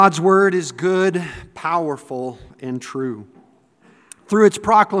God's word is good, powerful, and true. Through its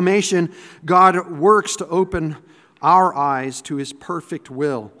proclamation, God works to open our eyes to his perfect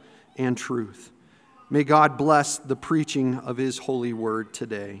will and truth. May God bless the preaching of his holy word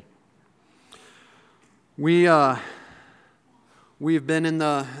today. We've been in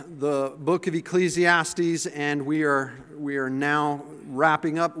the book of Ecclesiastes, and we are now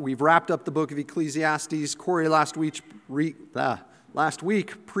wrapping up. We've wrapped up the book of Ecclesiastes. Corey last week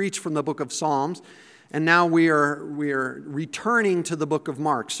preached from the book of Psalms, and now we are returning to the book of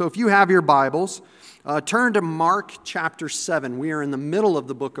Mark. So if you have your Bibles, turn to Mark chapter 7. We are in the middle of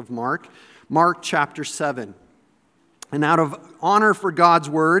the book of Mark, Mark chapter 7. And out of honor for God's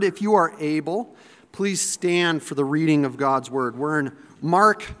word, if you are able, please stand for the reading of God's word. We're in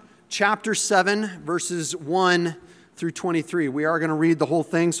Mark chapter 7, verses 1 through 23. We are going to read the whole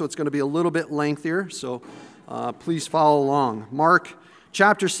thing, so it's going to be a little bit lengthier, so please follow along. Mark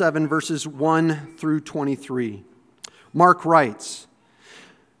chapter 7, verses 1 through 23. Mark writes,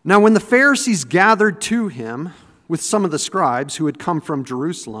 "Now when the Pharisees gathered to him with some of the scribes who had come from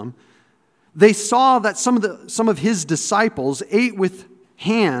Jerusalem, they saw that some of his disciples ate with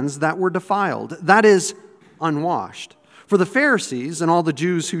hands that were defiled, that is, unwashed. For the Pharisees and all the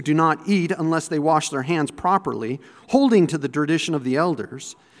Jews who do not eat unless they wash their hands properly, holding to the tradition of the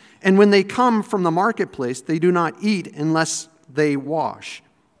elders, and when they come from the marketplace, they do not eat unless they wash.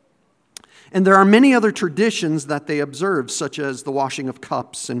 And there are many other traditions that they observe, such as the washing of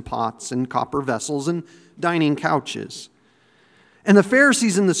cups and pots and copper vessels and dining couches. And the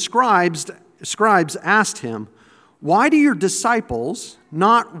Pharisees and the scribes asked him, 'Why do your disciples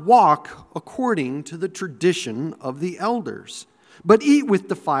not walk according to the tradition of the elders, but eat with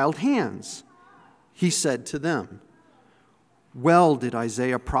defiled hands?' He said to them, 'Well did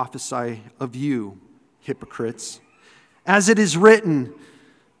Isaiah prophesy of you, hypocrites. As it is written,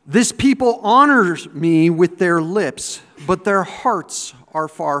 this people honors me with their lips, but their hearts are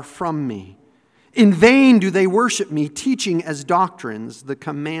far from me. In vain do they worship me, teaching as doctrines the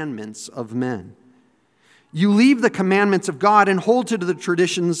commandments of men. You leave the commandments of God and hold to the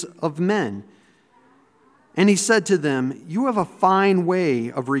traditions of men.' And he said to them, 'You have a fine way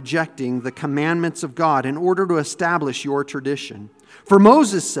of rejecting the commandments of God in order to establish your tradition. For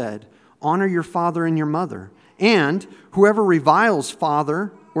Moses said, honor your father and your mother, and whoever reviles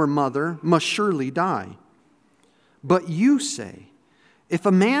father or mother must surely die. But you say, if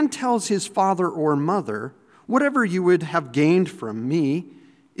a man tells his father or mother, whatever you would have gained from me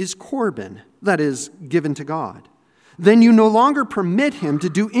is Corban, that is, given to God, then you no longer permit him to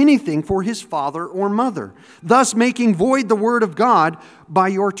do anything for his father or mother, thus making void the word of God by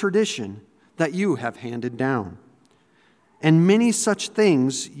your tradition that you have handed down. And many such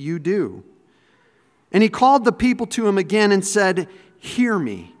things you do.' And he called the people to him again and said, 'Hear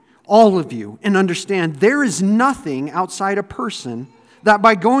me, all of you, and understand, there is nothing outside a person that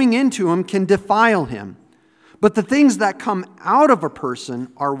by going into him can defile him. But the things that come out of a person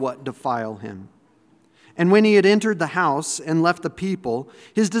are what defile him.' And when he had entered the house and left the people,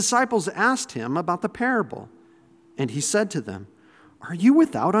 his disciples asked him about the parable. And he said to them, 'Are you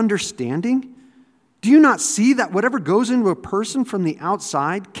without understanding? Do you not see that whatever goes into a person from the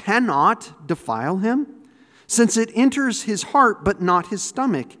outside cannot defile him, since it enters his heart but not his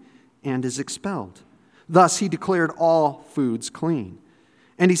stomach and is expelled? Thus he declared all foods clean.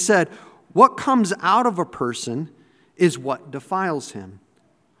 And he said, what comes out of a person is what defiles him.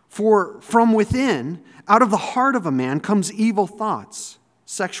 For from within, out of the heart of a man comes evil thoughts,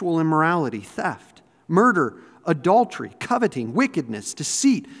 sexual immorality, theft, murder, adultery, coveting, wickedness,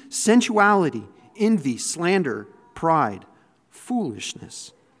 deceit, sensuality, envy, slander, pride,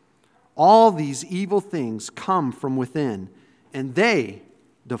 foolishness. All these evil things come from within, and they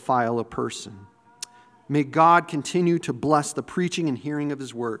defile a person.' May God continue to bless the preaching and hearing of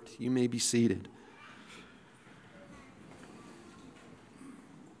his word." You may be seated.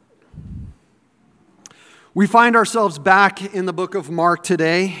 We find ourselves back in the book of Mark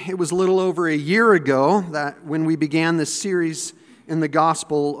today. It was a little over a year ago that when we began this series in the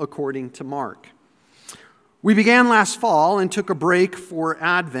Gospel according to Mark. We began last fall and took a break for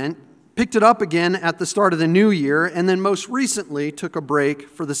Advent, picked it up again at the start of the new year, and then most recently took a break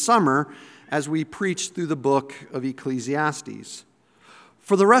for the summer as we preached through the book of Ecclesiastes.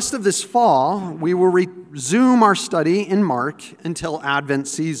 For the rest of this fall, we will resume our study in Mark until Advent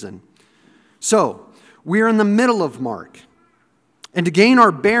season. So, we are in the middle of Mark. And to gain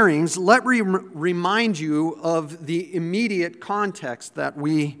our bearings, let me remind you of the immediate context that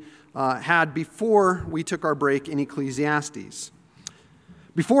we had before we took our break in Ecclesiastes.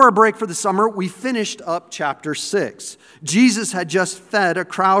 Before our break for the summer, we finished up chapter 6. Jesus had just fed a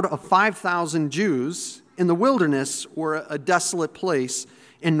crowd of 5,000 Jews in the wilderness, or a desolate place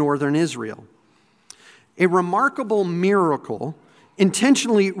in northern Israel. A remarkable miracle,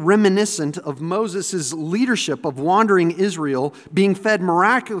 intentionally reminiscent of Moses' leadership of wandering Israel, being fed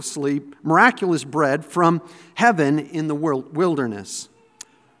miraculous bread from heaven in the wilderness.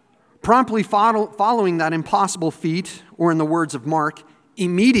 Promptly following that impossible feat, or in the words of Mark,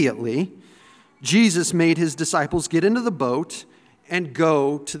 immediately, Jesus made his disciples get into the boat and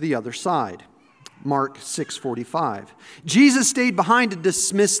go to the other side. Mark 6:45. Jesus stayed behind to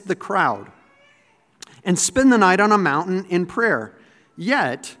dismiss the crowd and spend the night on a mountain in prayer.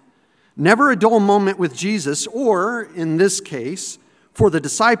 Yet, never a dull moment with Jesus, or, in this case, for the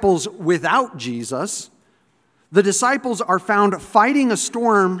disciples without Jesus. The disciples are found fighting a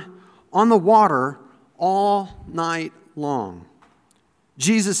storm on the water all night long.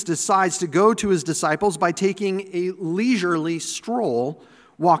 Jesus decides to go to his disciples by taking a leisurely stroll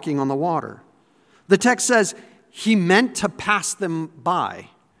walking on the water. The text says he meant to pass them by,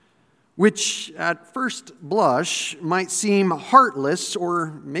 which at first blush might seem heartless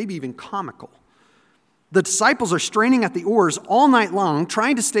or maybe even comical. The disciples are straining at the oars all night long,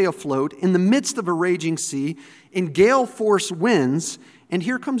 trying to stay afloat in the midst of a raging sea in gale-force winds, and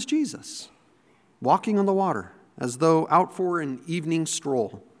here comes Jesus, walking on the water as though out for an evening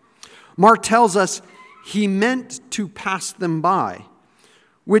stroll. Mark tells us he meant to pass them by,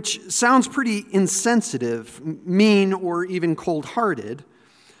 which sounds pretty insensitive, mean, or even cold-hearted.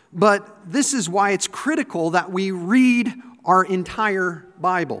 But this is why it's critical that we read our entire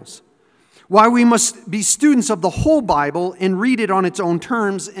Bibles. Why we must be students of the whole Bible and read it on its own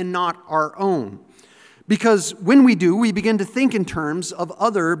terms and not our own. Because when we do, we begin to think in terms of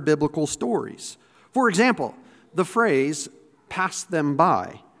other biblical stories. For example, the phrase, pass them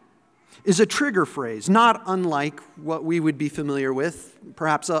by, is a trigger phrase, not unlike what we would be familiar with,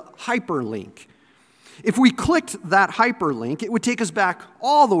 perhaps a hyperlink. If we clicked that hyperlink, it would take us back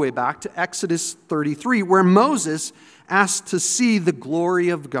all the way back to Exodus 33, where Moses asked to see the glory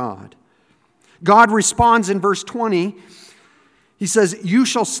of God. God responds in verse 20. He says, "You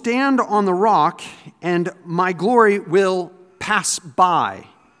shall stand on the rock, and my glory will pass by.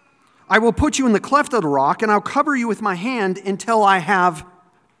 I will put you in the cleft of the rock, and I'll cover you with my hand until I have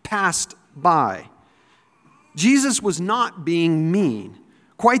passed by." Jesus was not being mean.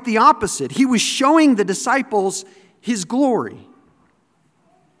 Quite the opposite. He was showing the disciples his glory.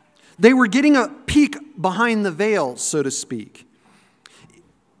 They were getting a peek behind the veil, so to speak,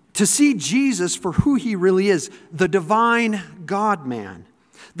 to see Jesus for who he really is, the divine God-man.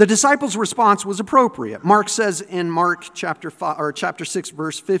 The disciples' response was appropriate. Mark says in Mark chapter 6,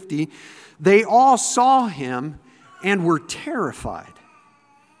 verse 50, they all saw him and were terrified.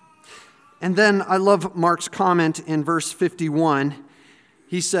 And then I love Mark's comment in verse 51.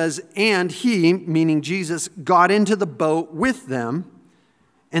 He says, and he, meaning Jesus, got into the boat with them,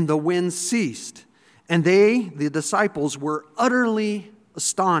 and the wind ceased. And they, the disciples, were utterly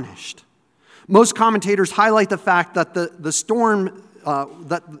astonished. Most commentators highlight the fact that the storm,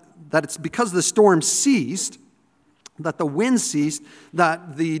 that it's because the storm ceased, that the wind ceased,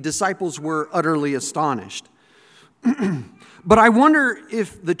 that the disciples were utterly astonished. But I wonder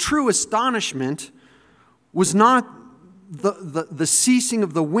if the true astonishment was not the ceasing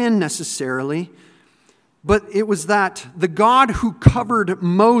of the wind necessarily, but it was that the God who covered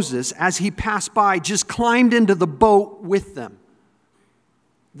Moses as he passed by just climbed into the boat with them.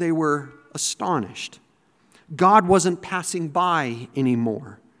 They were astonished. God wasn't passing by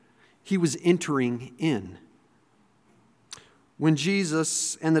anymore. He was entering in. When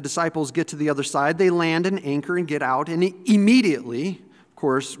Jesus and the disciples get to the other side, they land and anchor and get out, and immediately, of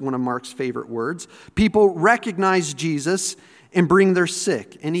course, one of Mark's favorite words, people recognize Jesus and bring their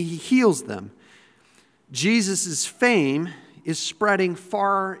sick, and he heals them. Jesus' fame is spreading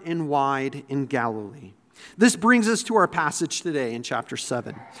far and wide in Galilee. This brings us to our passage today in chapter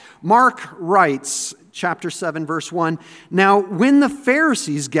 7. Mark writes, chapter 7, verse 1, "Now when the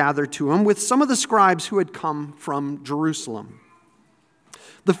Pharisees gathered to him with some of the scribes who had come from Jerusalem."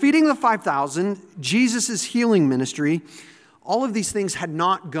 The feeding of the 5,000, Jesus' healing ministry, all of these things had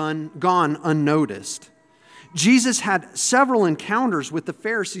not gone unnoticed. Jesus had several encounters with the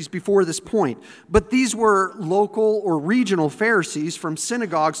Pharisees before this point, but these were local or regional Pharisees from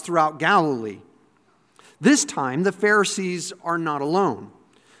synagogues throughout Galilee. This time, the Pharisees are not alone.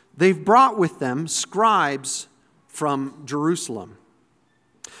 They've brought with them scribes from Jerusalem.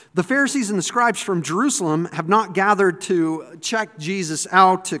 The Pharisees and the scribes from Jerusalem have not gathered to check Jesus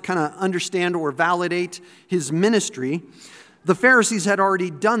out to kind of understand or validate his ministry. The Pharisees had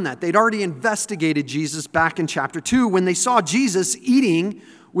already done that. They'd already investigated Jesus back in chapter 2 when they saw Jesus eating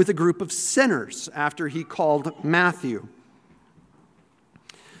with a group of sinners after he called Matthew.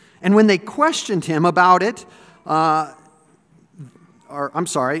 And when they questioned him about it, they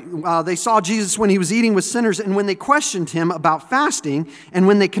saw Jesus when he was eating with sinners, and when they questioned him about fasting, and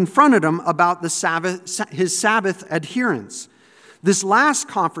when they confronted him about his Sabbath adherence. This last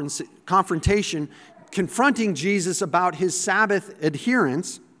confrontation, confronting Jesus about his Sabbath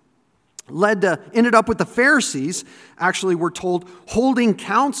adherence, ended up with the Pharisees, actually we're told, holding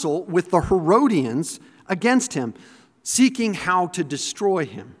counsel with the Herodians against him, seeking how to destroy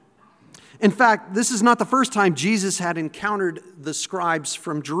him. In fact, this is not the first time Jesus had encountered the scribes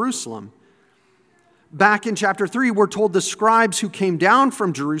from Jerusalem. Back in chapter 3, we're told the scribes who came down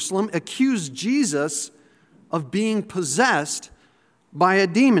from Jerusalem accused Jesus of being possessed by a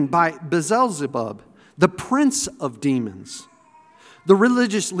demon, by Beelzebub, the prince of demons. The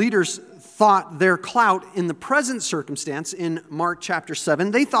religious leaders thought their clout in the present circumstance in Mark chapter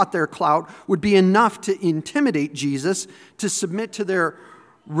 7, they thought their clout would be enough to intimidate Jesus to submit to their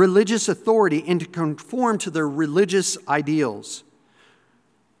religious authority and to conform to their religious ideals.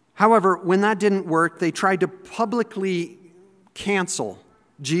 However, when that didn't work, they tried to publicly cancel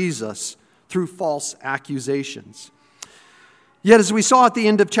Jesus through false accusations. Yet, as we saw at the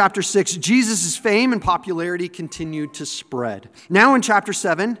end of chapter 6, Jesus' fame and popularity continued to spread. Now in chapter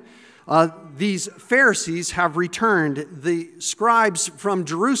 7, these Pharisees have returned. The scribes from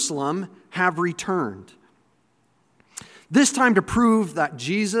Jerusalem have returned. This time to prove that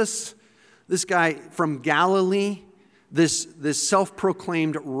Jesus, this guy from Galilee, this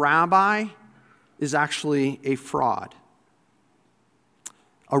self-proclaimed rabbi, is actually a fraud.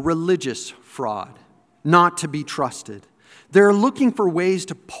 A religious fraud, not to be trusted. They're looking for ways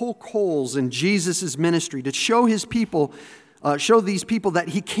to poke holes in Jesus' ministry, to show these people that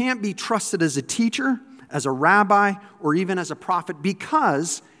he can't be trusted as a teacher, as a rabbi, or even as a prophet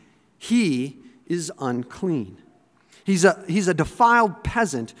because he is unclean. He's a defiled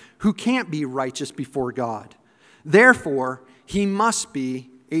peasant who can't be righteous before God. Therefore, he must be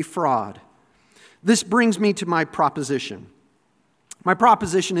a fraud. This brings me to my proposition. My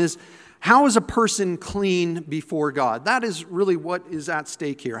proposition is, how is a person clean before God? That is really what is at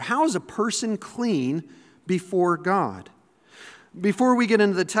stake here. How is a person clean before God? Before we get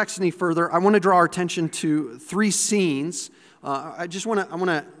into the text any further, I want to draw our attention to three scenes. I want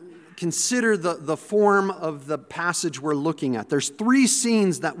to consider the form of the passage we're looking at. There's three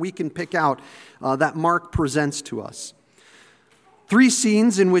scenes that we can pick out that Mark presents to us. Three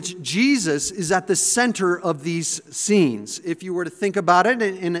scenes in which Jesus is at the center of these scenes. If you were to think about it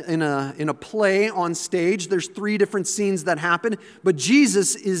in a play on stage, there's three different scenes that happen, but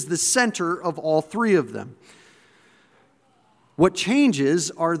Jesus is the center of all three of them. What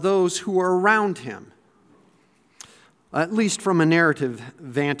changes are those who are around him, at least from a narrative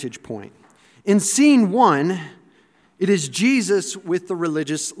vantage point. In scene 1, it is Jesus with the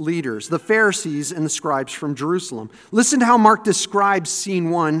religious leaders, the Pharisees and the scribes from Jerusalem. Listen to how Mark describes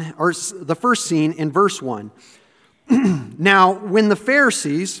scene 1, or the first scene in verse 1. Now, when the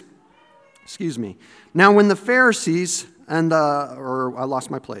Pharisees and I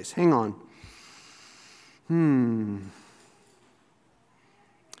lost my place. Hang on.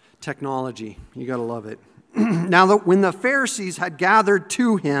 Technology, you got to love it. Now, when the Pharisees had gathered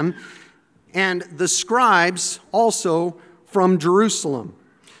to him, and the scribes also from Jerusalem,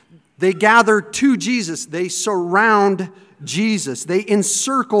 they gather to Jesus. They surround Jesus. They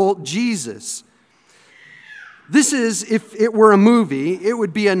encircle Jesus. This is, if it were a movie, it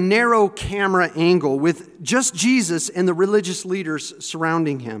would be a narrow camera angle with just Jesus and the religious leaders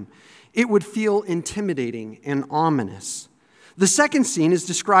surrounding him. It would feel intimidating and ominous. The second scene is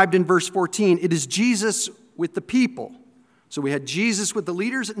described in verse 14. It is Jesus with the people. So we had Jesus with the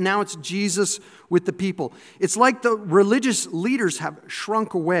leaders, now it's Jesus with the people. It's like the religious leaders have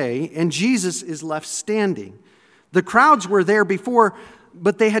shrunk away and Jesus is left standing. The crowds were there before,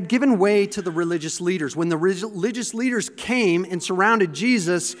 but they had given way to the religious leaders. When the religious leaders came and surrounded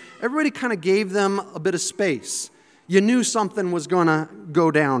Jesus, everybody kind of gave them a bit of space. You knew something was going to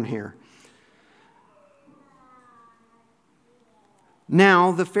go down here.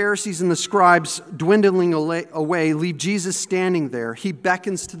 Now, the Pharisees and the scribes, dwindling away, leave Jesus standing there. He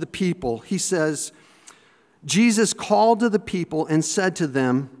beckons to the people. He says, Jesus called to the people and said to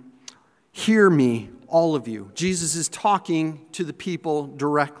them, "Hear me, all of you." Jesus is talking to the people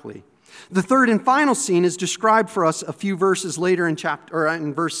directly. The third and final scene is described for us a few verses later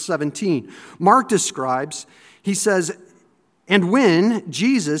in verse 17. Mark describes, he says, "And when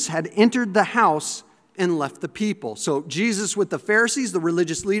Jesus had entered the house, and left the people. So Jesus with the Pharisees, the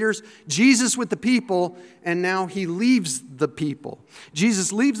religious leaders, Jesus with the people, and now he leaves the people.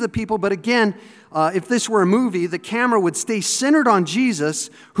 Jesus leaves the people, but again, if this were a movie, the camera would stay centered on Jesus,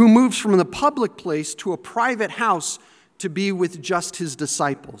 who moves from the public place to a private house to be with just his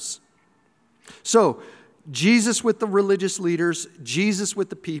disciples. So, Jesus with the religious leaders, Jesus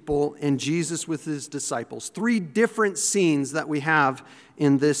with the people, and Jesus with his disciples. 3 different scenes that we have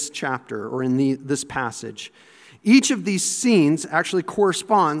in this chapter or in this passage. Each of these scenes actually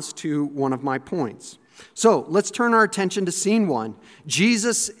corresponds to one of my points. So let's turn our attention to scene 1,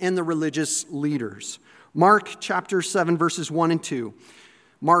 Jesus and the religious leaders. Mark chapter 7, verses 1 and 2.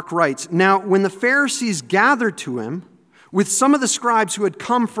 Mark writes, "Now when the Pharisees gathered to him, with some of the scribes who had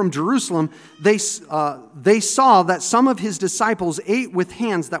come from Jerusalem, they saw that some of his disciples ate with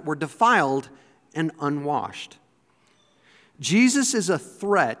hands that were defiled and unwashed." Jesus is a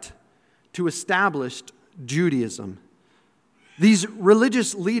threat to established Judaism. These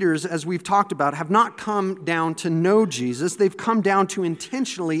religious leaders, as we've talked about, have not come down to know Jesus. They've come down to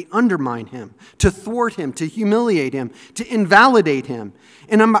intentionally undermine him, to thwart him, to humiliate him, to invalidate him.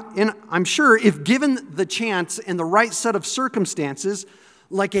 And I'm sure if given the chance and the right set of circumstances,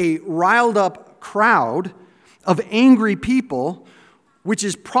 like a riled up crowd of angry people, which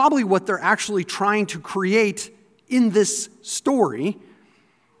is probably what they're actually trying to create in this story,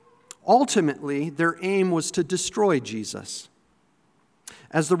 ultimately their aim was to destroy Jesus.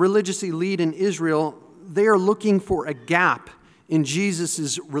 As the religious elite in Israel, they are looking for a gap in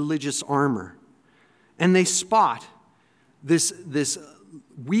Jesus' religious armor. And they spot this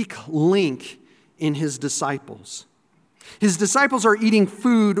weak link in his disciples. His disciples are eating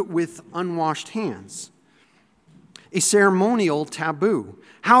food with unwashed hands, a ceremonial taboo.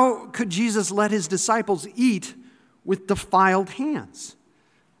 How could Jesus let his disciples eat with defiled hands?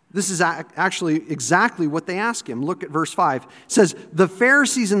 This is actually exactly what they ask him. Look at verse 5. It says, "The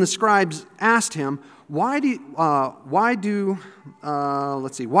Pharisees and the scribes asked him, why do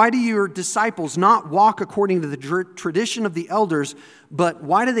your disciples not walk according to the tradition of the elders, but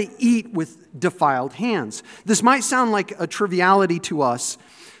why do they eat with defiled hands?" This might sound like a triviality to us.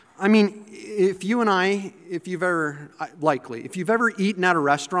 I mean, if you've ever eaten at a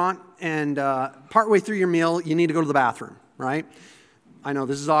restaurant and partway through your meal, you need to go to the bathroom, right? I know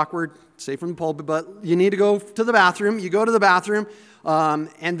this is awkward, say from the pulpit, but you need to go to the bathroom. You go to the bathroom,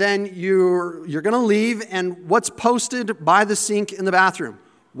 and then you're going to leave, and what's posted by the sink in the bathroom?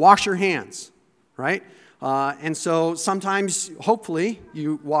 Wash your hands, right? And so sometimes, hopefully,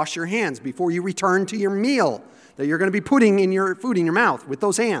 you wash your hands before you return to your meal that you're going to be putting in your food in your mouth with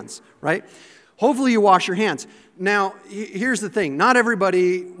those hands, right? Hopefully you wash your hands. Now, here's the thing. Not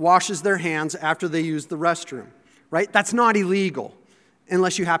everybody washes their hands after they use the restroom, right? That's not illegal,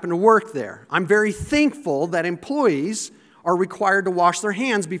 unless you happen to work there. I'm very thankful that employees are required to wash their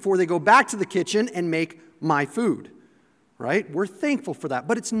hands before they go back to the kitchen and make my food, right? We're thankful for that,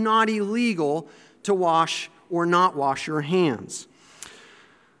 but it's not illegal to wash or not wash your hands.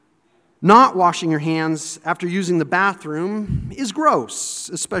 Not washing your hands after using the bathroom is gross,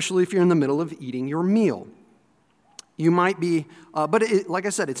 especially if you're in the middle of eating your meal. You might be, like I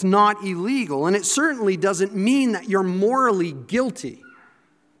said, it's not illegal, and it certainly doesn't mean that you're morally guilty.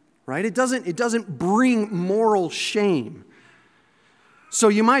 Right? It doesn't bring moral shame. So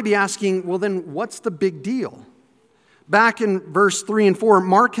you might be asking, well then what's the big deal? Back in verse 3 and 4,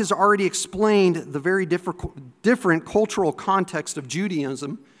 Mark has already explained the very different cultural context of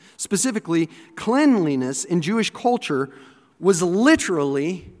Judaism. Specifically, cleanliness in Jewish culture was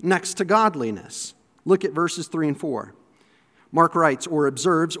literally next to godliness. Look at verses 3 and 4. Mark writes or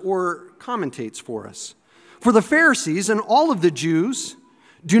observes or commentates for us. "For the Pharisees and all of the Jews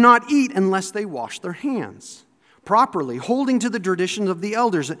do not eat unless they wash their hands properly, holding to the traditions of the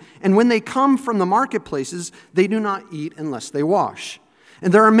elders. And when they come from the marketplaces, they do not eat unless they wash.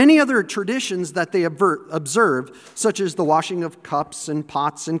 And there are many other traditions that they observe, such as the washing of cups and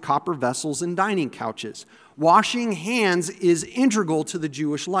pots and copper vessels and dining couches." Washing hands is integral to the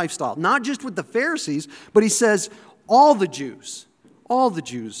Jewish lifestyle. Not just with the Pharisees, but he says all the Jews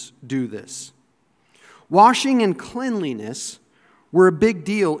do this. Washing and cleanliness were a big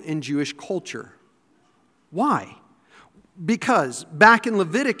deal in Jewish culture. Why? Because back in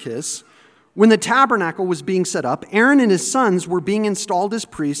Leviticus, when the tabernacle was being set up, Aaron and his sons were being installed as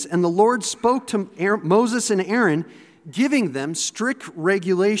priests, and the Lord spoke to Moses and Aaron, giving them strict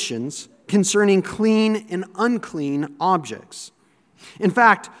regulations concerning clean and unclean objects. In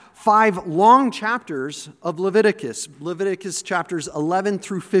fact, 5 long chapters of Leviticus chapters 11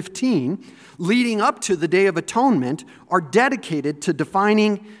 through 15, leading up to the Day of Atonement, are dedicated to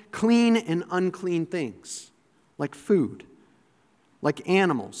defining clean and unclean things, like food, like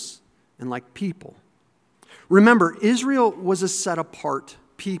animals, and like people. Remember, Israel was a set-apart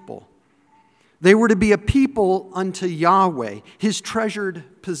people. They were to be a people unto Yahweh, his treasured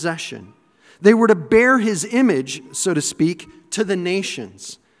possession. They were to bear his image, so to speak, to the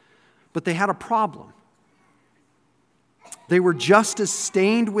nations. But they had a problem. They were just as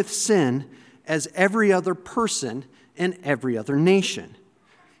stained with sin as every other person and every other nation.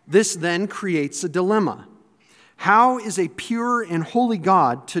 This then creates a dilemma. How is a pure and holy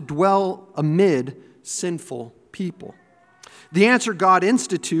God to dwell amid sinful people? The answer God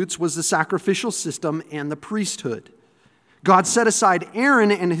institutes was the sacrificial system and the priesthood. God set aside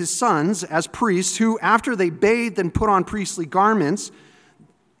Aaron and his sons as priests who, after they bathed and put on priestly garments,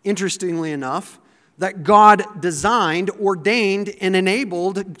 interestingly enough, that God designed, ordained, and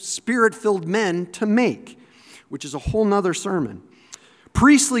enabled Spirit-filled men to make, which is a whole nother sermon.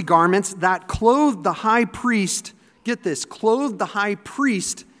 Priestly garments that clothed the high priest, get this, clothed the high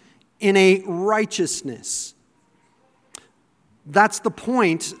priest in a righteousness. That's the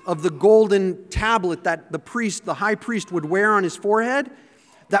point of the golden tablet that the high priest would wear on his forehead,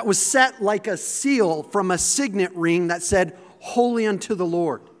 that was set like a seal from a signet ring that said, "Holy unto the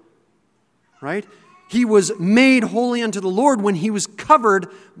Lord." Right? He was made holy unto the Lord when he was covered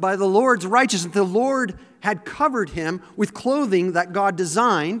by the Lord's righteousness. The Lord had covered him with clothing that God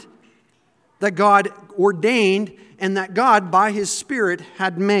designed, that God ordained, and that God, by his Spirit,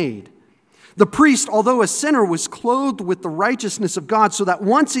 had made. The priest, although a sinner, was clothed with the righteousness of God so that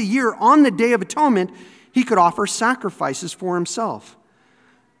once a year on the Day of Atonement, he could offer sacrifices for himself,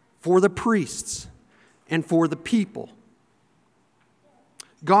 for the priests, and for the people.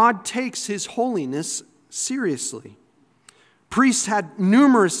 God takes his holiness seriously. Priests had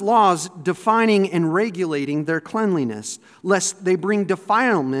numerous laws defining and regulating their cleanliness, lest they bring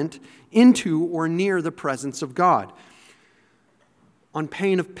defilement into or near the presence of God, on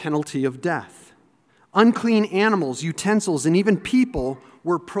pain of penalty of death. Unclean animals, utensils, and even people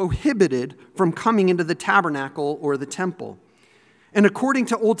were prohibited from coming into the tabernacle or the temple. And according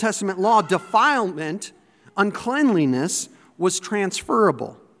to Old Testament law, defilement, uncleanliness, was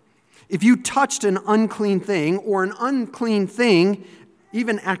transferable. If you touched an unclean thing, or an unclean thing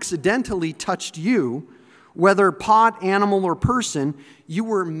even accidentally touched you, whether pot, animal, or person, you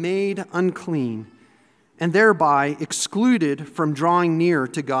were made unclean and thereby excluded from drawing near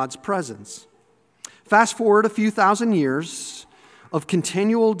to God's presence. Fast forward a few thousand years of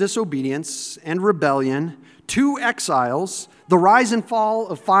continual disobedience and rebellion, 2 exiles, the rise and fall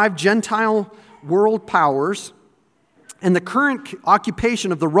of 5 Gentile world powers, and the current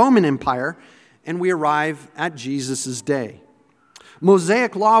occupation of the Roman Empire, and we arrive at Jesus' day.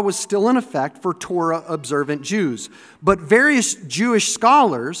 Mosaic law was still in effect for Torah-observant Jews, but various Jewish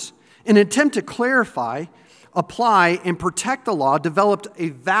scholars, in an attempt to clarify, apply, and protect the law, developed a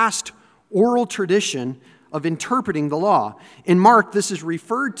vast oral tradition of interpreting the law. In Mark, this is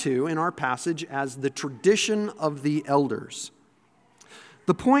referred to in our passage as the tradition of the elders.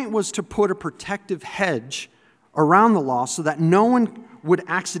 The point was to put a protective hedge around the law so that no one would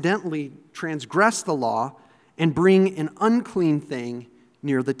accidentally transgress the law and bring an unclean thing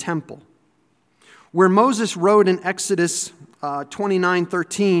near the temple. Where Moses wrote in Exodus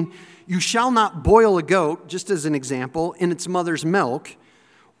 29:13, "You shall not boil a goat," just as an example, "in its mother's milk."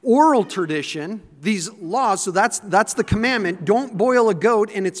 Oral tradition, these laws, so that's the commandment, don't boil a goat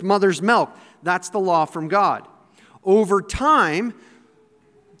in its mother's milk. That's the law from God. Over time,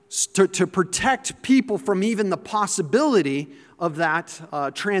 to protect people from even the possibility of that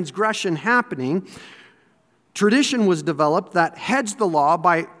transgression happening, tradition was developed that hedged the law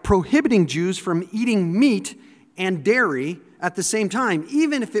by prohibiting Jews from eating meat and dairy at the same time,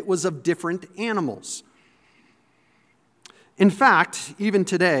 even if it was of different animals. In fact, even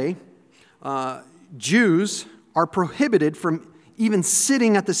today, Jews are prohibited from even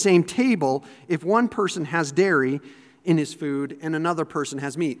sitting at the same table if one person has dairy in his food and another person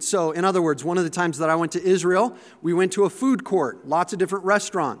has meat. So, in other words, one of the times that I went to Israel, we went to a food court, lots of different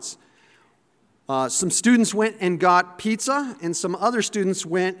restaurants. Some students went and got pizza, and some other students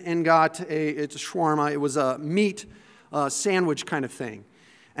went and got it's a shawarma. It was a meat sandwich kind of thing.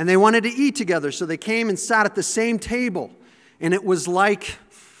 And they wanted to eat together, so they came and sat at the same table. And it was like,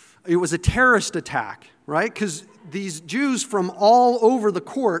 it was a terrorist attack, right? Because these Jews from all over the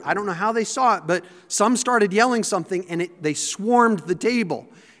court, I don't know how they saw it, but some started yelling something, and they swarmed the table.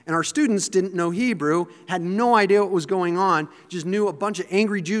 And our students didn't know Hebrew, had no idea what was going on, just knew a bunch of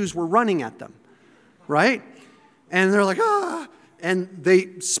angry Jews were running at them, right? And they're like, ah! And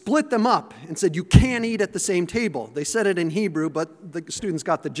they split them up and said, you can't eat at the same table. They said it in Hebrew, but the students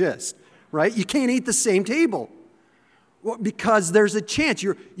got the gist, right? You can't eat the same table. Well, because there's a chance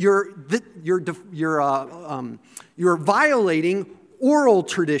you're violating oral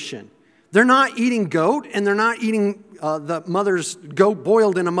tradition. They're not eating goat, and they're not eating the mother's goat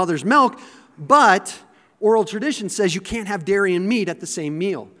boiled in a mother's milk, but oral tradition says you can't have dairy and meat at the same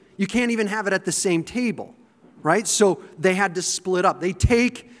meal. You can't even have it at the same table, right? So they had to split up. They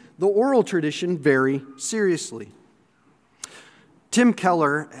take the oral tradition very seriously. Tim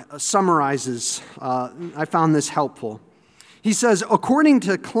Keller summarizes, I found this helpful. He says, according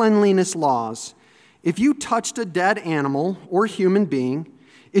to cleanliness laws, if you touched a dead animal or human being,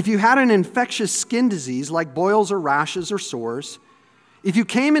 if you had an infectious skin disease like boils or rashes or sores, if you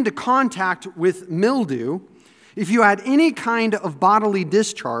came into contact with mildew, if you had any kind of bodily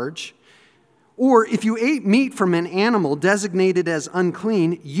discharge, or if you ate meat from an animal designated as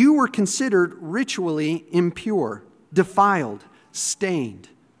unclean, you were considered ritually impure, defiled, stained,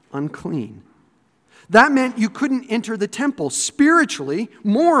 unclean. That meant you couldn't enter the temple spiritually,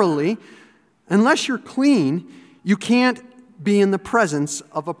 morally. Unless you're clean, you can't be in the presence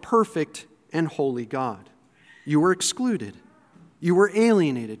of a perfect and holy God. You were excluded. You were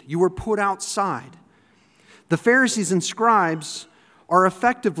alienated. You were put outside. The Pharisees and scribes are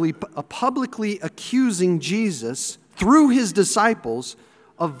effectively publicly accusing Jesus through his disciples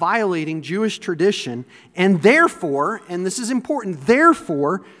of violating Jewish tradition and therefore, and this is important,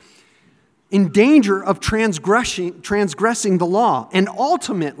 therefore, in danger of transgressing the law. And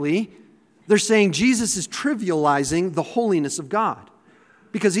ultimately, they're saying Jesus is trivializing the holiness of God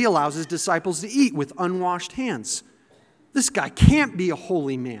because he allows his disciples to eat with unwashed hands. This guy can't be a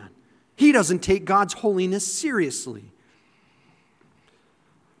holy man. He doesn't take God's holiness seriously.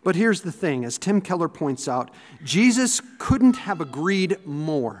 But here's the thing, as Tim Keller points out, Jesus couldn't have agreed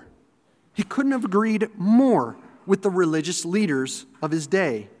more. He couldn't have agreed more with the religious leaders of his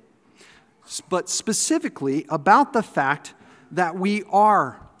day, but specifically about the fact that we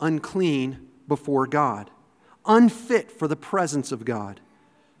are unclean before God, unfit for the presence of God.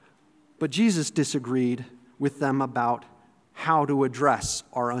 But Jesus disagreed with them about how to address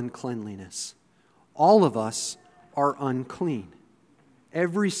our uncleanliness. All of us are unclean.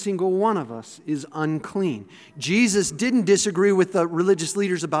 Every single one of us is unclean. Jesus didn't disagree with the religious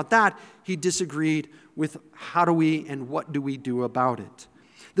leaders about that. He disagreed with how do we and what do we do about it.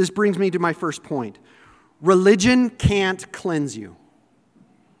 This brings me to my first point. Religion can't cleanse you.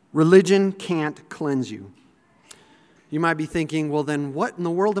 Religion can't cleanse you. You might be thinking, well, then what in the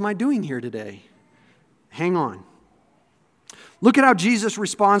world am I doing here today? Hang on. Look at how Jesus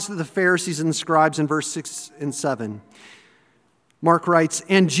responds to the Pharisees and the scribes in verse 6 and 7. Mark writes,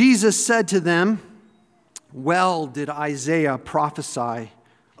 and Jesus said to them, well did Isaiah prophesy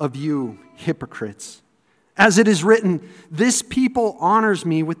of you, hypocrites. As it is written, this people honors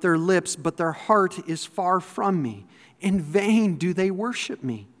me with their lips, but their heart is far from me. In vain do they worship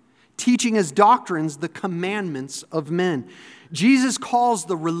me, teaching as doctrines the commandments of men. Jesus calls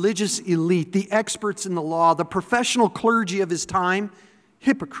the religious elite, the experts in the law, the professional clergy of his time,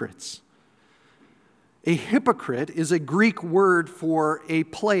 hypocrites. A hypocrite is a Greek word for a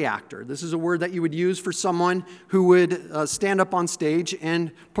play actor. This is a word that you would use for someone who would stand up on stage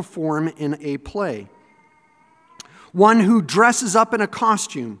and perform in a play. One who dresses up in a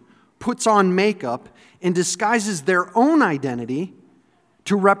costume, puts on makeup, and disguises their own identity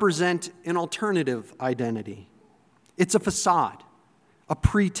to represent an alternative identity. It's a facade, a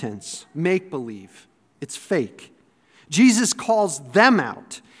pretense, make-believe. It's fake. Jesus calls them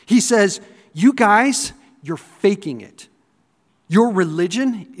out. He says, you guys, you're faking it. Your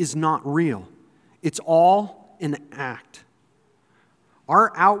religion is not real. It's all an act.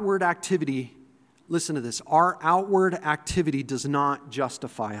 Our outward activity, listen to this, our outward activity does not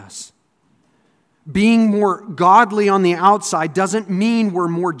justify us. Being more godly on the outside doesn't mean we're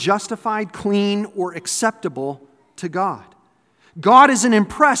more justified, clean, or acceptable to God. God isn't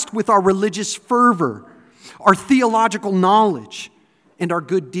impressed with our religious fervor, our theological knowledge, and our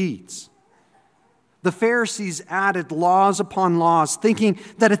good deeds. The Pharisees added laws upon laws, thinking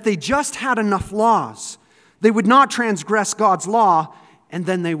that if they just had enough laws, they would not transgress God's law, and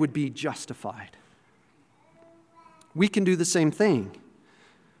then they would be justified. We can do the same thing.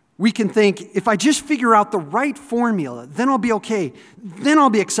 We can think, if I just figure out the right formula, then I'll be okay, then I'll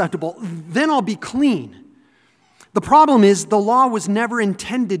be acceptable, then I'll be clean. The problem is the law was never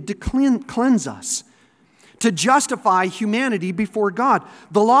intended to cleanse us. to justify humanity before God.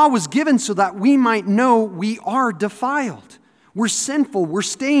 The law was given so that we might know we are defiled. We're sinful, we're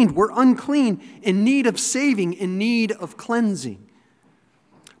stained, we're unclean, in need of saving, in need of cleansing.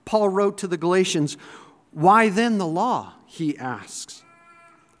 Paul wrote to the Galatians, "Why then the law?" he asks.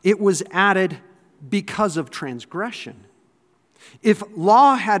 It was added because of transgression. If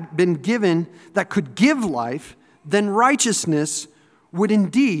law had been given that could give life, then righteousness would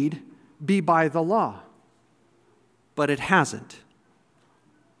indeed be by the law. But it hasn't.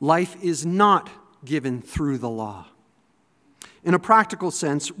 Life is not given through the law. In a practical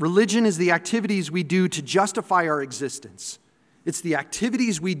sense, religion is the activities we do to justify our existence. It's the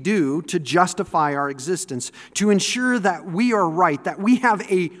activities we do to justify our existence, to ensure that we are right, that we have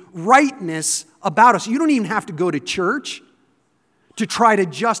a rightness about us. You don't even have to go to church to try to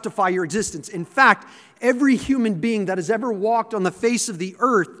justify your existence. In fact, every human being that has ever walked on the face of the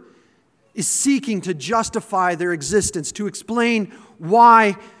earth is seeking to justify their existence, to explain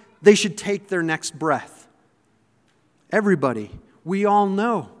why they should take their next breath. Everybody, we all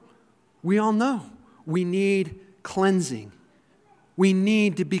know we need cleansing. We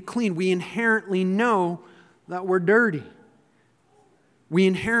need to be clean. We inherently know that we're dirty. We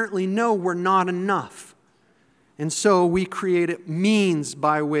inherently know we're not enough. And so we create means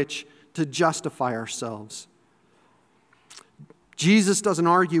by which to justify ourselves. Jesus doesn't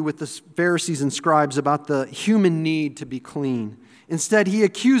argue with the Pharisees and scribes about the human need to be clean. Instead, he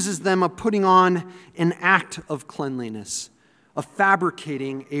accuses them of putting on an act of cleanliness, of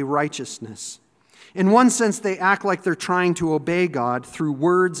fabricating a righteousness. In one sense, they act like they're trying to obey God through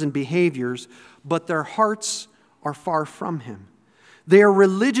words and behaviors, but their hearts are far from Him. They are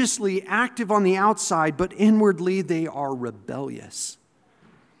religiously active on the outside, but inwardly they are rebellious.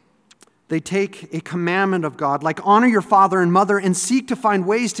 They take a commandment of God, like honor your father and mother, and seek to find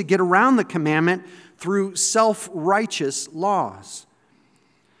ways to get around the commandment through self-righteous laws.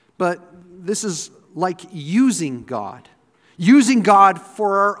 But this is like using God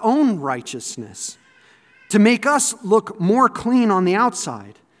for our own righteousness, to make us look more clean on the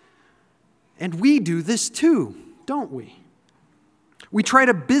outside. And we do this too, don't we? We try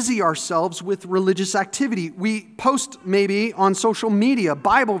to busy ourselves with religious activity. We post maybe on social media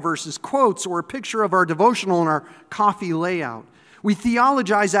Bible verses, quotes, or a picture of our devotional in our coffee layout. We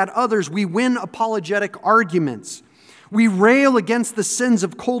theologize at others. We win apologetic arguments. We rail against the sins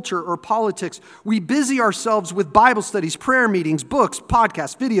of culture or politics. We busy ourselves with Bible studies, prayer meetings, books,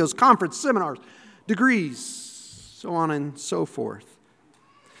 podcasts, videos, conference, seminars, degrees, so on and so forth.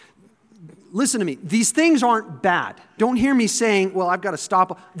 Listen to me. These things aren't bad. Don't hear me saying, well, I've got to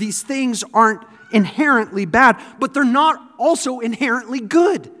stop. These things aren't inherently bad, but they're not also inherently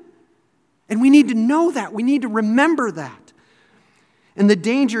good. And we need to know that. We need to remember that. And the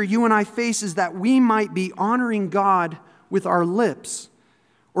danger you and I face is that we might be honoring God with our lips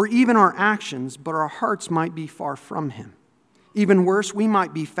or even our actions, but our hearts might be far from Him. Even worse, we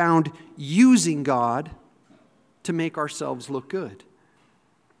might be found using God to make ourselves look good.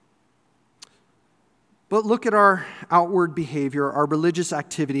 But look at our outward behavior, our religious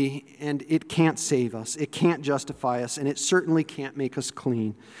activity, and it can't save us. It can't justify us, and it certainly can't make us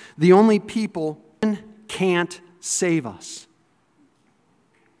clean. The only people can't save us.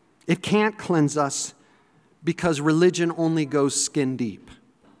 It can't cleanse us because religion only goes skin deep.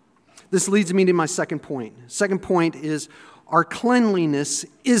 This leads me to my second point. Second point is our uncleanliness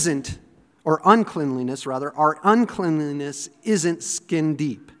isn't skin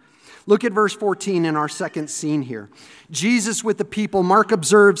deep. Look at verse 14 in our second scene here. Jesus with the people, Mark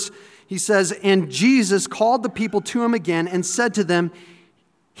observes, he says, and Jesus called the people to him again and said to them,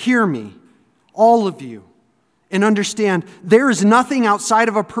 hear me, all of you, and understand there is nothing outside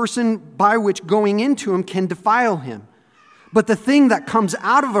of a person by which going into him can defile him. But the thing that comes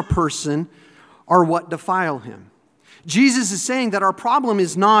out of a person are what defile him. Jesus is saying that our problem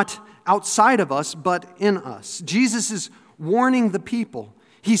is not outside of us, but in us. Jesus is warning the people.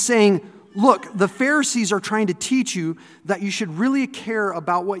 He's saying, look, the Pharisees are trying to teach you that you should really care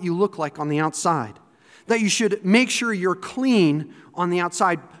about what you look like on the outside, that you should make sure you're clean on the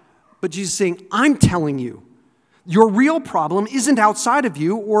outside. But Jesus is saying, I'm telling you, your real problem isn't outside of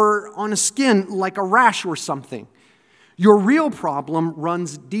you or on a skin like a rash or something. Your real problem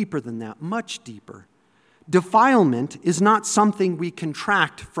runs deeper than that, much deeper. Defilement is not something we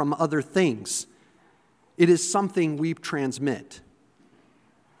contract from other things. It is something we transmit.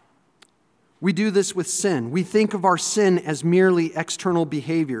 We do this with sin. We think of our sin as merely external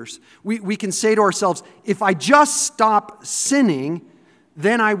behaviors. We can say to ourselves, if I just stop sinning,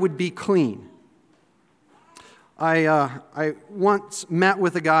 then I would be clean. I once met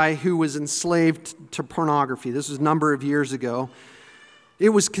with a guy who was enslaved to pornography. This was a number of years ago. It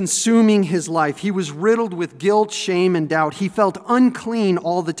was consuming his life. He was riddled with guilt, shame, and doubt. He felt unclean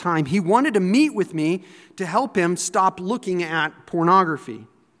all the time. He wanted to meet with me to help him stop looking at pornography.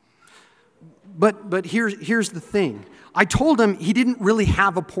 But here's the thing. I told him he didn't really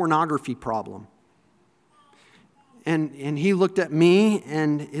have a pornography problem. And he looked at me,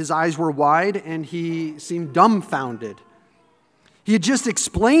 and his eyes were wide, and he seemed dumbfounded. He had just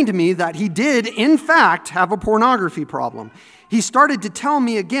explained to me that he did, in fact, have a pornography problem. He started to tell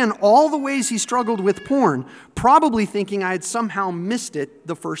me again all the ways he struggled with porn, probably thinking I had somehow missed it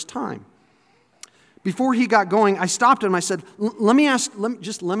the first time. Before he got going, I stopped him. I said, let me ask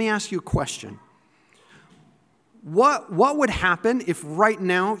you a question. What would happen if right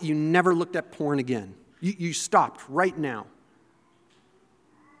now you never looked at porn again? You stopped right now.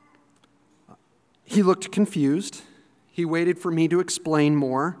 He looked confused. He waited for me to explain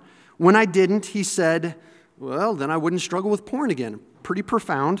more. When I didn't, he said, well, then I wouldn't struggle with porn again. Pretty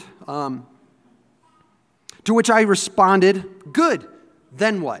profound. To which I responded, good.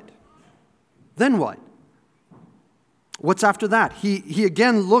 Then what? Then what? What's after that? He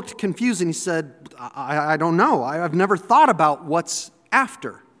again looked confused and he said, I don't know. I've never thought about what's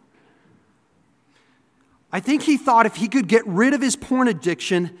after. I think he thought if he could get rid of his porn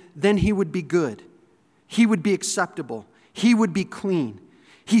addiction, then he would be good. He would be acceptable. He would be clean.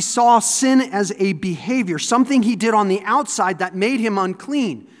 He saw sin as a behavior, something he did on the outside that made him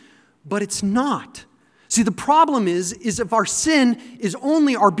unclean. But it's not. See, the problem is if our sin is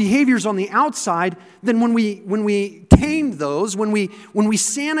only our behaviors on the outside, then when we tame those, when we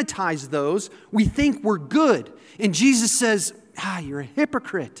sanitize those, we think we're good. And Jesus says, you're a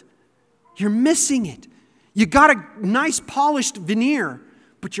hypocrite. You're missing it. You got a nice polished veneer,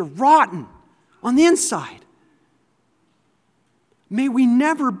 but you're rotten on the inside. May we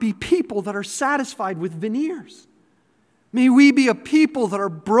never be people that are satisfied with veneers. May we be a people that are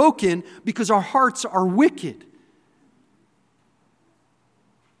broken because our hearts are wicked.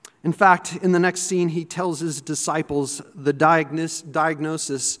 In fact, in the next scene, he tells his disciples the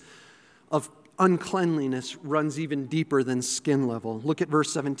diagnosis of uncleanliness runs even deeper than skin level. Look at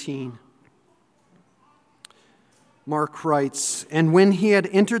verse 17. Mark writes, and when he had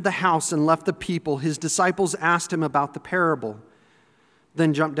entered the house and left the people, his disciples asked him about the parable.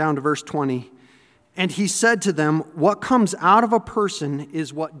 Then jump down to verse 20. And he said to them, what comes out of a person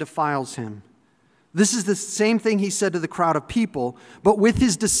is what defiles him. This is the same thing he said to the crowd of people, but with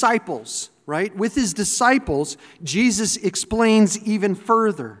his disciples, right? With his disciples, Jesus explains even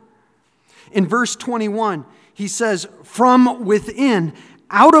further. In verse 21, he says, from within,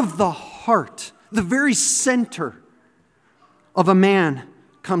 out of the heart, the very center of a man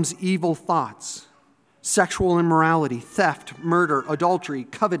comes evil thoughts, sexual immorality, theft, murder, adultery,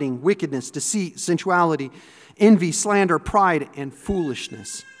 coveting, wickedness, deceit, sensuality, envy, slander, pride, and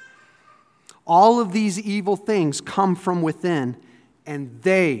foolishness. All of these evil things come from within, and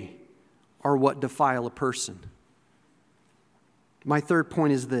they are what defile a person. My third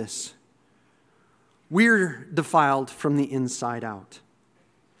point is this. We're defiled from the inside out.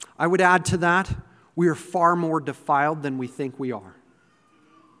 I would add to that, we are far more defiled than we think we are.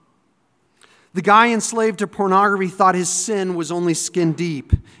 The guy enslaved to pornography thought his sin was only skin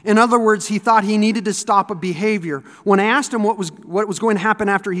deep. In other words, he thought he needed to stop a behavior. When I asked him what was going to happen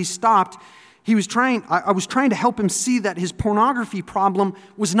after he stopped, I was trying to help him see that his pornography problem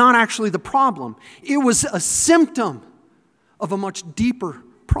was not actually the problem. It was a symptom of a much deeper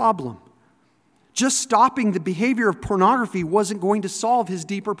problem. Just stopping the behavior of pornography wasn't going to solve his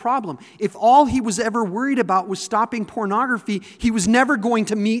deeper problem. If all he was ever worried about was stopping pornography, he was never going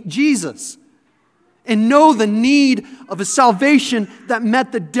to meet Jesus and know the need of a salvation that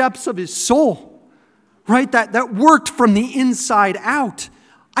met the depths of his soul, right? That worked from the inside out.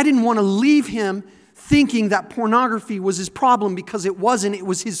 I didn't want to leave him thinking that pornography was his problem because it wasn't. It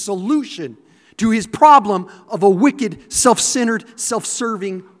was his solution to his problem of a wicked, self-centered,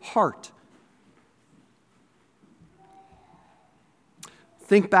 self-serving heart.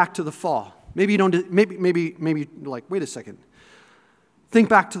 Think back to the fall. Maybe you don't. Maybe like, wait a second. Think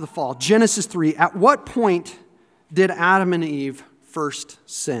back to the fall. Genesis 3. At what point did Adam and Eve first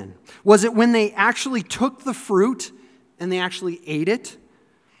sin? Was it when they actually took the fruit and they actually ate it?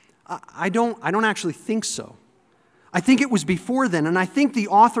 I don't actually think so. I think it was before then, and I think the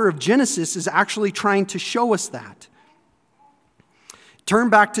author of Genesis is actually trying to show us that. Turn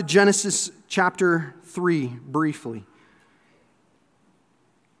back to Genesis chapter 3 briefly.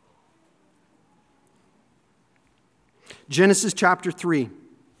 Genesis chapter 3.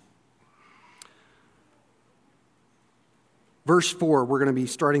 Verse 4, we're going to be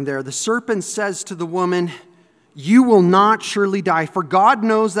starting there. The serpent says to the woman, "You will not surely die, for God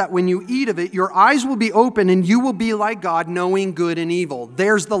knows that when you eat of it, your eyes will be open and you will be like God, knowing good and evil."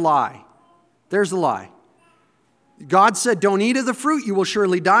 There's the lie. There's the lie. God said, don't eat of the fruit, you will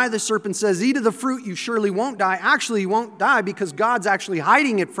surely die. The serpent says, eat of the fruit, you surely won't die. Actually, you won't die because God's actually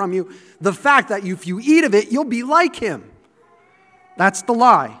hiding it from you. The fact that if you eat of it, you'll be like him. That's the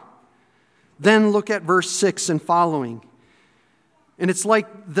lie. Then look at verse 6 and following. And it's like,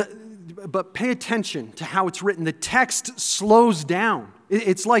 but pay attention to how it's written. The text slows down.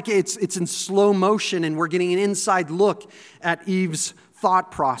 It's like it's in slow motion, and we're getting an inside look at Eve's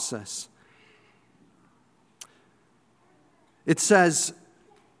thought process. It says,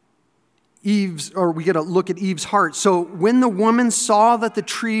 we get a look at Eve's heart. So when the woman saw that the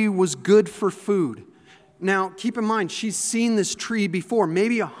tree was good for food. Now, keep in mind, she's seen this tree before,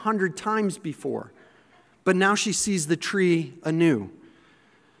 maybe 100 times before. But now she sees the tree anew.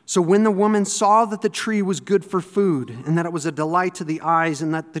 So when the woman saw that the tree was good for food, and that it was a delight to the eyes,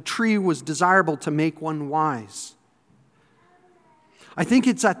 and that the tree was desirable to make one wise. I think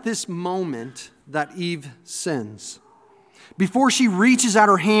it's at this moment that Eve sins. Before she reaches out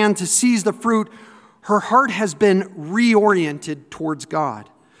her hand to seize the fruit, her heart has been reoriented towards God.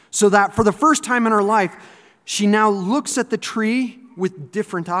 So that for the first time in her life, she now looks at the tree with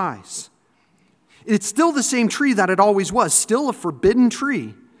different eyes. It's still the same tree that it always was, still a forbidden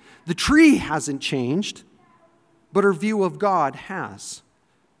tree. The tree hasn't changed, but her view of God has.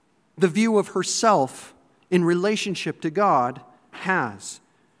 The view of herself in relationship to God has.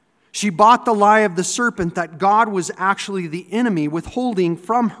 She bought the lie of the serpent that God was actually the enemy, withholding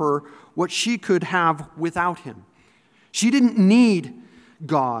from her what she could have without him. She didn't need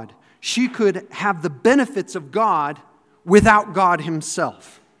God. She could have the benefits of God without God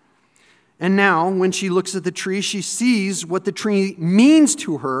himself. And now, when she looks at the tree, she sees what the tree means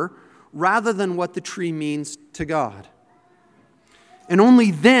to her rather than what the tree means to God. And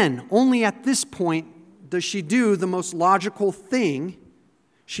only then, only at this point, does she do the most logical thing.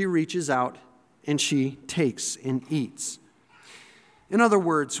 She reaches out and she takes and eats. In other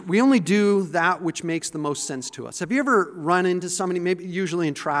words, we only do that which makes the most sense to us. Have you ever run into somebody, maybe usually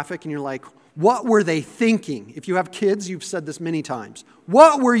in traffic, and you're like, what were they thinking? If you have kids, you've said this many times.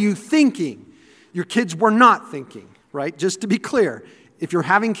 What were you thinking? Your kids were not thinking, right? Just to be clear, if you're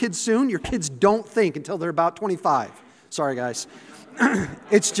having kids soon, your kids don't think until they're about 25. Sorry, guys.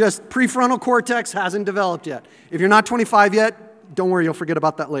 It's just prefrontal cortex hasn't developed yet. If you're not 25 yet, don't worry, you'll forget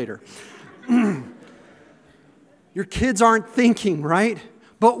about that later. Your kids aren't thinking, right?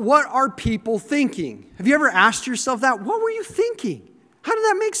 But what are people thinking? Have you ever asked yourself that? What were you thinking? How did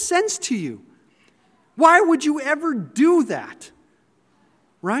that make sense to you? Why would you ever do that?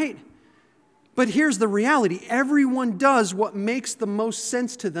 Right? But here's the reality. Everyone does what makes the most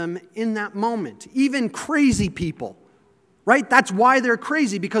sense to them in that moment. Even crazy people. Right? That's why they're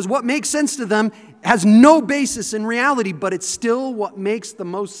crazy, because what makes sense to them has no basis in reality, but it's still what makes the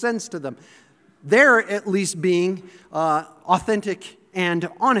most sense to them. They're at least being authentic and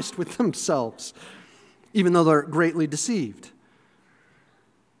honest with themselves, even though they're greatly deceived.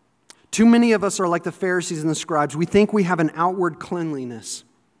 Too many of us are like the Pharisees and the scribes. We think we have an outward cleanliness.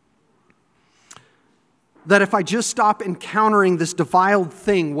 That if I just stop encountering this defiled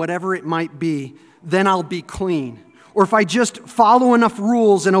thing, whatever it might be, then I'll be clean. Or if I just follow enough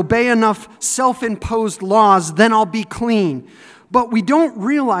rules and obey enough self-imposed laws, then I'll be clean. But we don't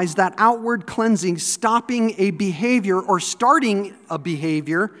realize that outward cleansing, stopping a behavior or starting a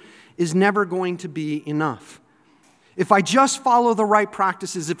behavior, is never going to be enough. If I just follow the right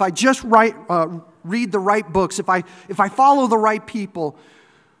practices, if I just read the right books, if I follow the right people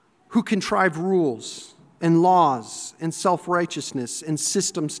who contrive rules and laws and self-righteousness and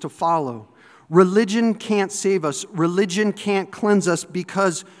systems to follow, religion can't save us. Religion can't cleanse us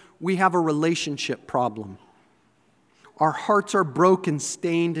because we have a relationship problem. Our hearts are broken,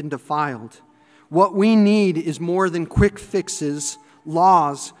 stained, and defiled. What we need is more than quick fixes,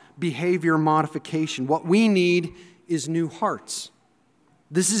 laws, behavior modification. What we need is new hearts.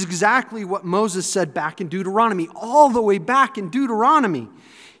 This is exactly what Moses said back in Deuteronomy, all the way back in Deuteronomy.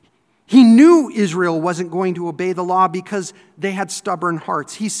 He knew Israel wasn't going to obey the law because they had stubborn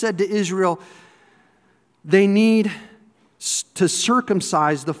hearts. He said to Israel, they need to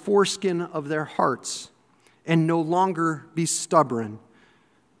circumcise the foreskin of their hearts and no longer be stubborn.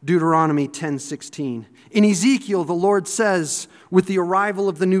 Deuteronomy 10:16. In Ezekiel, the Lord says, with the arrival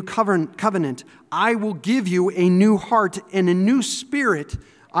of the new covenant, I will give you a new heart and a new spirit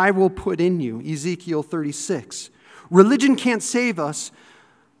I will put in you. Ezekiel 36. Religion can't save us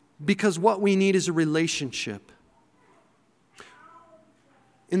because what we need is a relationship.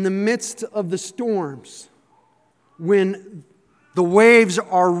 in the midst of the storms, when the waves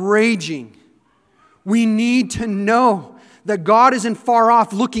are raging, we need to know that God isn't far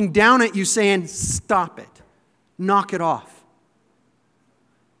off looking down at you saying, stop it, knock it off.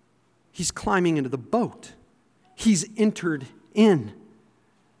 He's climbing into the boat. He's entered in.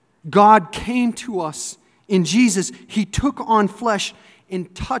 God came to us in Jesus. He took on flesh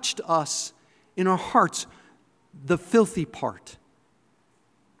and touched us in our hearts, the filthy part.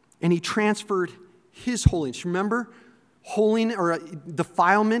 And He transferred His holiness. Remember, holiness or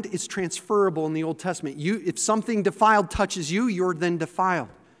defilement is transferable in the Old Testament. If something defiled touches you, you're then defiled.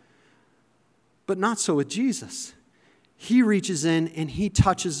 But not so with Jesus. He reaches in and He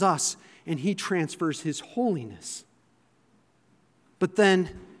touches us and He transfers His holiness. But then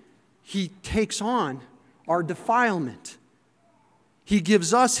He takes on our defilement. He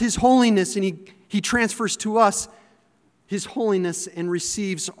gives us His holiness and He transfers to us His holiness and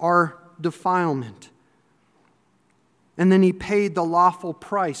receives our defilement. And then He paid the lawful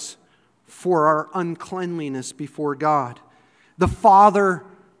price for our uncleanliness before God. The Father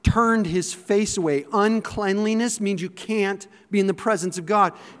turned His face away. Uncleanliness means you can't be in the presence of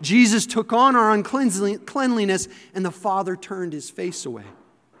God. Jesus took on our uncleanliness, and the Father turned His face away.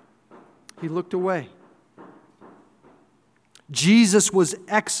 He looked away. Jesus was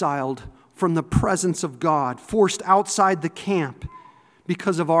exiled from the presence of God, forced outside the camp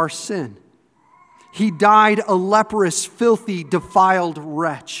because of our sin. He died a leprous, filthy, defiled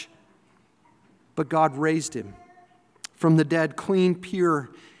wretch. But God raised Him from the dead, clean, pure,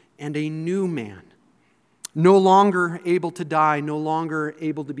 and a new man. No longer able to die, no longer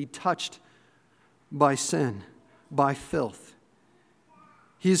able to be touched by sin, by filth.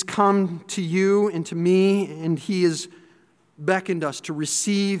 He has come to you and to me, and He has beckoned us to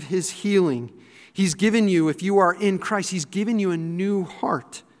receive His healing. He's given you, if you are in Christ, He's given you a new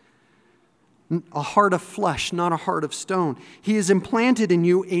heart. A heart of flesh, not a heart of stone. He has implanted in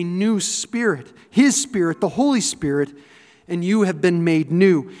you a new spirit, His Spirit, the Holy Spirit, and you have been made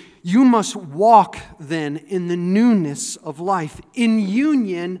new. You must walk then in the newness of life, in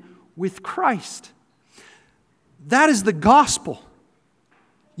union with Christ. That is the gospel.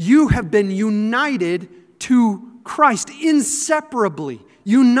 You have been united to Christ, inseparably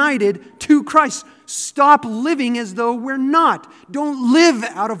united to Christ. Stop living as though we're not. Don't live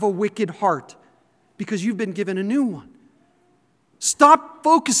out of a wicked heart because you've been given a new one. Stop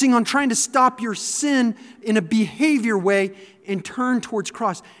focusing on trying to stop your sin in a behavior way and turn towards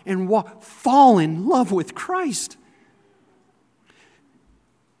Christ and fall in love with Christ.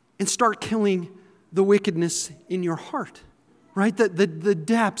 And start killing the wickedness in your heart, right? The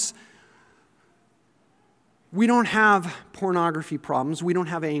depths. We don't have pornography problems. We don't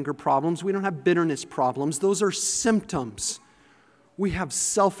have anger problems. We don't have bitterness problems. Those are symptoms. We have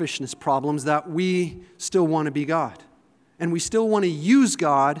selfishness problems that we still want to be God. And we still want to use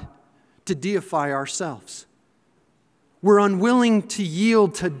God to deify ourselves. We're unwilling to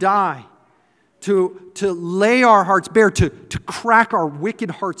yield, to die, to lay our hearts bare, to crack our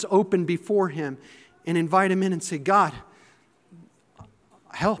wicked hearts open before Him and invite Him in and say, God,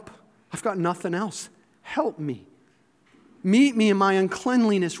 help. I've got nothing else. Help me. Meet me in my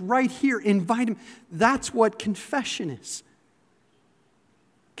uncleanliness right here. Invite Him. That's what confession is.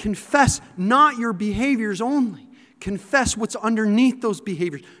 Confess not your behaviors only. Confess what's underneath those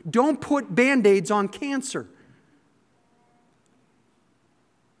behaviors. Don't put Band-Aids on cancer.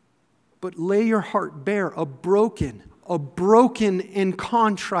 But lay your heart bare, a broken and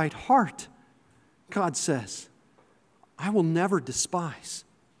contrite heart. God says, I will never despise.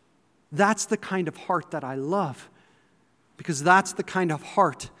 That's the kind of heart that I love, because that's the kind of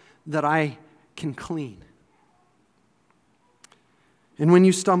heart that I can clean. And when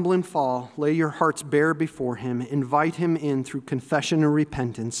you stumble and fall, lay your hearts bare before Him, invite Him in through confession and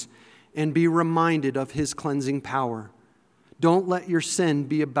repentance, and be reminded of His cleansing power. Don't let your sin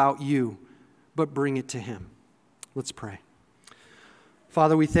be about you, but bring it to Him. Let's pray.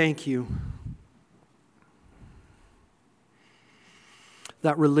 Father, we thank You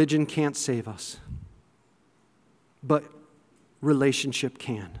that religion can't save us, but relationship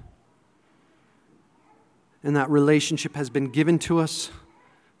can. And that relationship has been given to us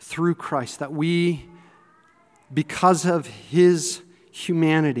through Christ, that we, because of His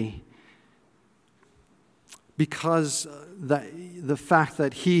humanity, because the fact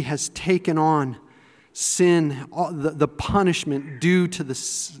that He has taken on sin, the punishment due to the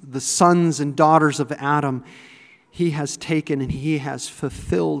sons and daughters of Adam, He has taken and He has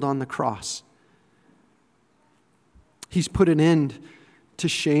fulfilled on the cross. He's put an end to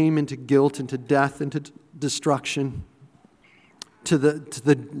shame and to guilt and to death and to destruction. to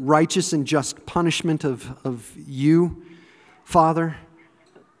the righteous and just punishment of you, Father.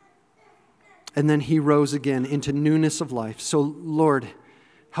 And then he rose again into newness of life. So, Lord,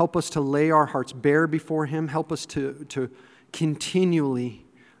 help us to lay our hearts bare before him. Help us to continually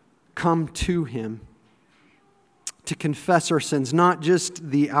come to him, to confess our sins, not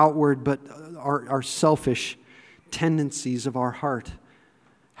just the outward, but our selfish tendencies of our heart.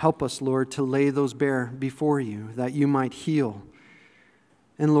 Help us, Lord, to lay those bare before you, that you might heal.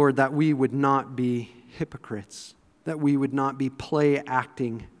 And Lord, that we would not be hypocrites, that we would not be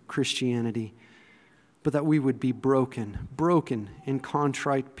play-acting Christianity, but that we would be broken and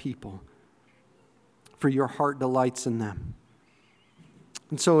contrite people, for your heart delights in them.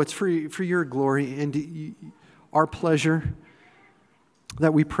 And so it's for your glory and our pleasure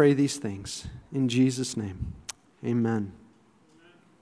that we pray these things. In Jesus' name, amen.